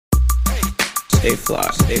stay fly,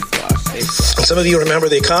 stay fly, stay fly. Some of you remember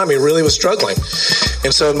the economy really was struggling.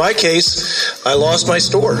 And so in my case, I lost my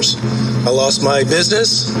stores. I lost my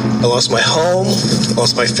business. I lost my home. I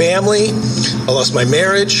lost my family. I lost my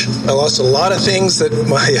marriage. I lost a lot of things that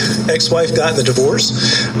my ex-wife got in the divorce.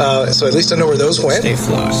 So at least I know where those went. Stay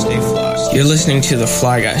fly, stay fly. You're listening to The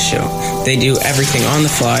Fly Guy Show. They do everything on the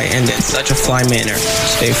fly and in such a fly manner.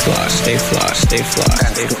 Stay fly, stay fly, stay fly,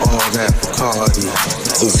 stay fly. All that party.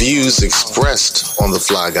 The views expressed on The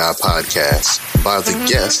Fly Guy Podcast by the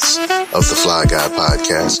guests of The Fly Guy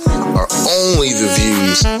Podcast are only the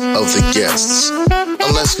views of the guests,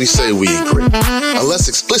 unless we say we agree, unless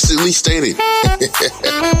explicitly stated.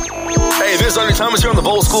 Hey, this is Ernie Thomas here on the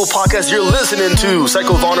Bold School Podcast. You're listening to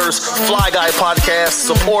Psycho Varner's Fly Guy Podcast.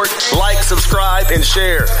 Support, like, subscribe, and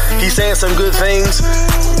share. He's saying some good things.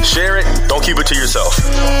 Share it. Don't keep it to yourself.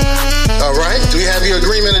 All right. Do we have your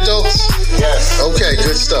agreement, adults? Yes. Okay,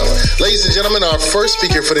 good stuff. Ladies and gentlemen, our first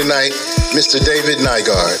speaker for tonight, Mr. David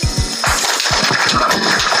Nygaard.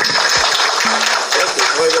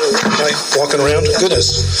 Walking around,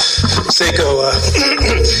 goodness. Seiko,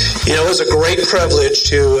 it was a great privilege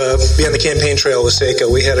to be on the campaign trail with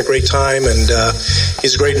Seiko. We had a great time, and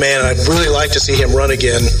he's a great man. I'd really like to see him run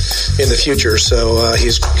again in the future. So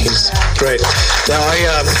he's great. Now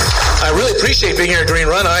I really appreciate being here at Green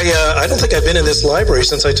Run. I don't think I've been in this library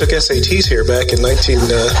since I took SATs here back in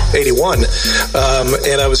 1981,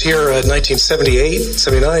 and I was here in 1978,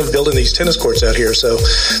 79, building these tennis courts out here. So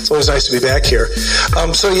it's always nice to be back here.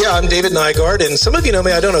 I'm David Nygaard, and some of you know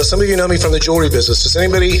me. I don't know. Some of you know me from the jewelry business. Does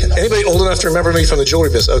anybody old enough to remember me from the jewelry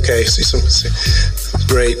business? Okay,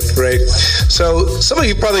 great. So some of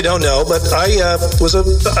you probably don't know, but I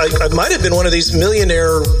might have been one of these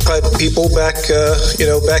millionaire type people back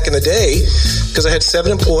in the day, because I had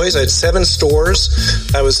 7 employees, I had 7 stores.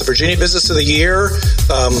 I was the Virginia Business of the Year.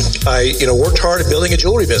 I worked hard at building a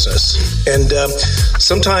jewelry business, and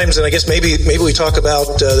sometimes, and I guess maybe we talk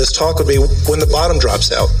about this talk would be when the bottom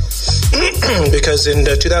drops out. Because in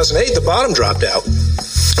 2008, the bottom dropped out.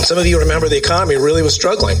 Some of you remember the economy really was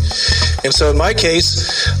struggling. And so in my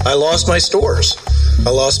case, I lost my stores. I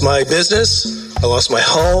lost my business. I lost my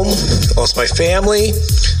home. I lost my family.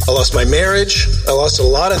 I lost my marriage. I lost a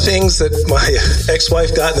lot of things that my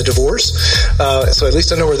ex-wife got in the divorce. So at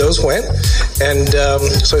least I know where those went. And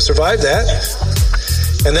so I survived that.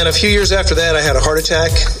 And then a few years after that, I had a heart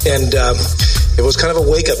attack, and it was kind of a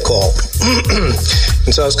wake-up call.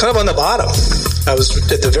 And so I was kind of on the bottom. I was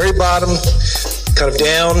at the very bottom, kind of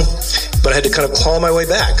down, but I had to kind of claw my way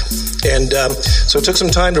back. And so it took some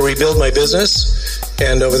time to rebuild my business.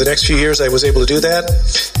 And over the next few years, I was able to do that.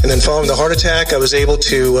 And then following the heart attack, I was able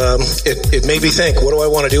to, it made me think, what do I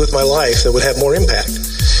want to do with my life that would have more impact?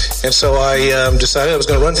 And so I decided I was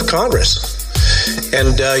going to run for Congress.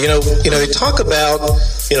 And, they talk about,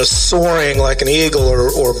 soaring like an eagle or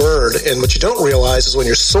a bird. And what you don't realize is when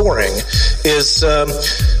you're soaring is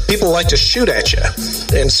people like to shoot at you.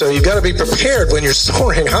 And so you've got to be prepared when you're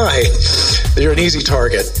soaring high. You're an easy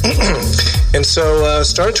target. And so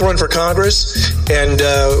started to run for Congress, and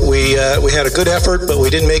we had a good effort, but we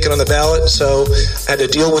didn't make it on the ballot. So I had to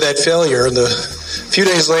deal with that failure. And a few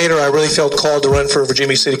days later, I really felt called to run for Virginia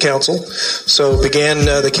Beach City Council. So began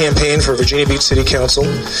the campaign for Virginia Beach City Council.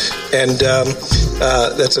 And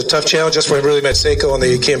that's a tough challenge. That's where I really met Seiko on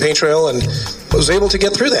the campaign trail, and was able to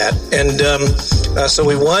get through that. And so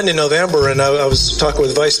we won in November, and I was talking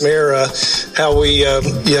with Vice Mayor how you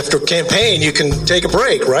after campaign, you can take a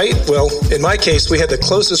break, right? Well, in my case, we had the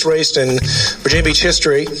closest race in Virginia Beach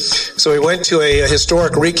history. So we went to a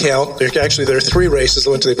historic recount. There are 3 races that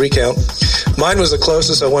went to the recount. Mine was the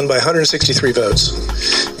closest. I won by 163 votes.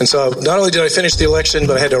 And so not only did I finish the election,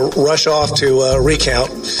 but I had to rush off to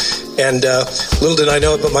recount. And little did I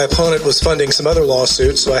know it, but my opponent was funding some other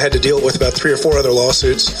lawsuits, so I had to deal with about 3 or 4 other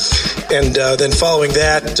lawsuits. And then following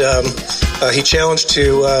that, he challenged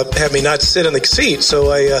to have me not sit in the seat.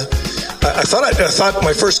 So I thought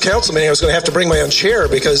my first council meeting I was going to have to bring my own chair,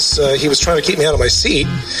 because he was trying to keep me out of my seat.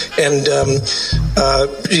 And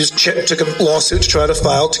he took a lawsuit to try to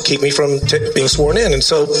file to keep me from being sworn in. And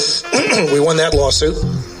so we won that lawsuit.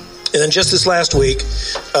 And then just this last week,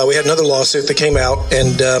 we had another lawsuit that came out,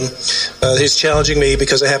 and he's challenging me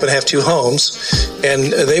because I happen to have 2 homes,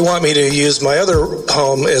 and they want me to use my other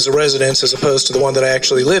home as a residence as opposed to the one that I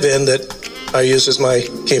actually live in that I use as my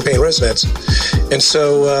campaign residence. And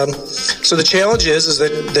so the challenge is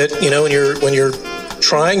that when you're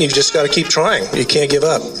trying, you've just got to keep trying. You can't give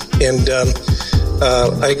up. And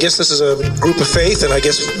I guess this is a group of faith, and I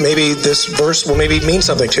guess maybe this verse will maybe mean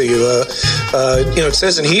something to you. It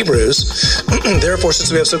says in Hebrews, therefore,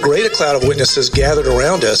 since we have so great a cloud of witnesses gathered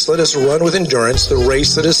around us, let us run with endurance the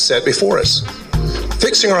race that is set before us,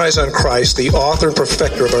 fixing our eyes on Christ, the author and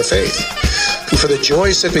perfecter of our faith, who for the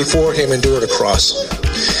joy set before him endured a cross.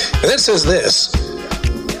 And then it says this,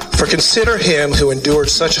 for consider him who endured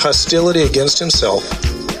such hostility against himself,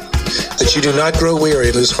 that you do not grow weary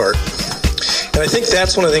and lose heart. And I think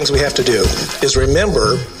that's one of the things we have to do, is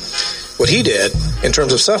remember what he did in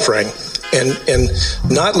terms of suffering and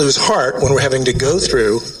not lose heart when we're having to go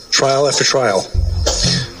through trial after trial.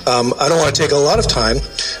 I don't want to take a lot of time,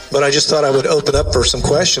 but I just thought I would open up for some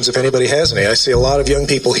questions if anybody has any. I see a lot of young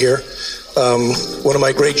people here. One of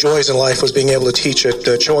my great joys in life was being able to teach at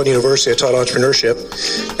Chowan University. I taught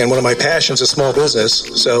entrepreneurship, and one of my passions is small business.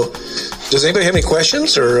 So does anybody have any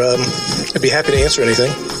questions, or I'd be happy to answer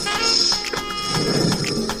anything.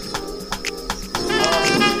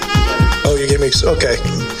 Oh, you gave me, okay.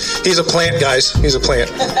 He's a plant, guys. He's a plant.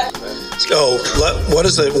 So what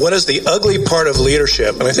is the ugly part of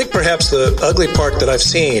leadership? And I think perhaps the ugly part that I've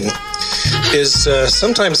seen is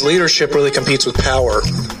sometimes leadership really competes with power.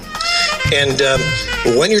 And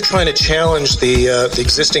when you're trying to challenge the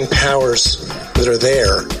existing powers that are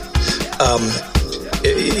there,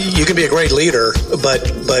 you can be a great leader, but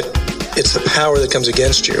it's the power that comes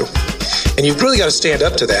against you. And you've really got to stand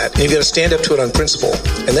up to that. And you've got to stand up to it on principle.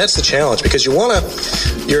 And that's the challenge, because you want to,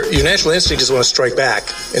 your natural instinct is want to strike back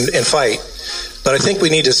and fight. But I think we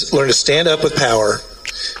need to learn to stand up with power.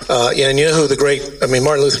 And you know who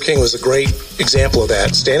Martin Luther King was a great example of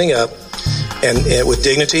that. Standing up and with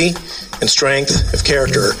dignity and strength of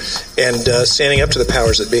character, and standing up to the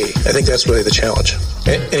powers that be. I think that's really the challenge.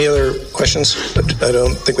 Any other questions? I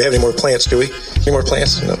don't think we have any more plants, do we? Any more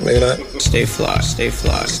plants? No, maybe not. Stay fly, stay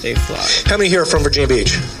fly, stay fly. How many here are from Virginia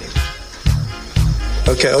Beach?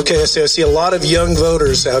 Okay. I see a lot of young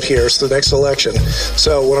voters out here. It's the next election.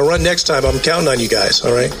 So when I run next time, I'm counting on you guys,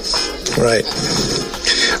 all right? All right.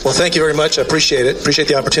 Well, thank you very much. I appreciate it. Appreciate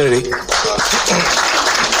the opportunity.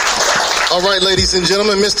 All right, ladies and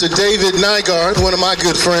gentlemen, Mr. David Nygaard, one of my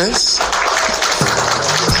good friends.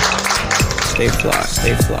 Stay fly,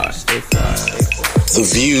 stay fly, stay fly, stay fly. The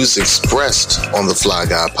views expressed on the Fly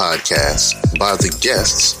Guy Podcast by the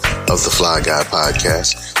guests of the Fly Guy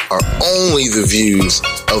Podcast are only the views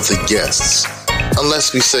of the guests,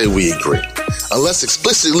 unless we say we agree, unless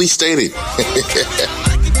explicitly stated.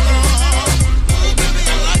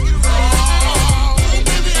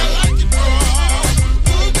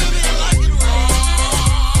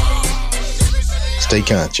 Stay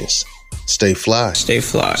conscious. Stay fly. Stay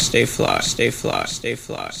fly, stay fly, stay fly, stay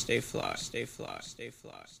fly, stay fly, stay fly, stay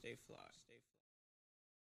fly, stay fly.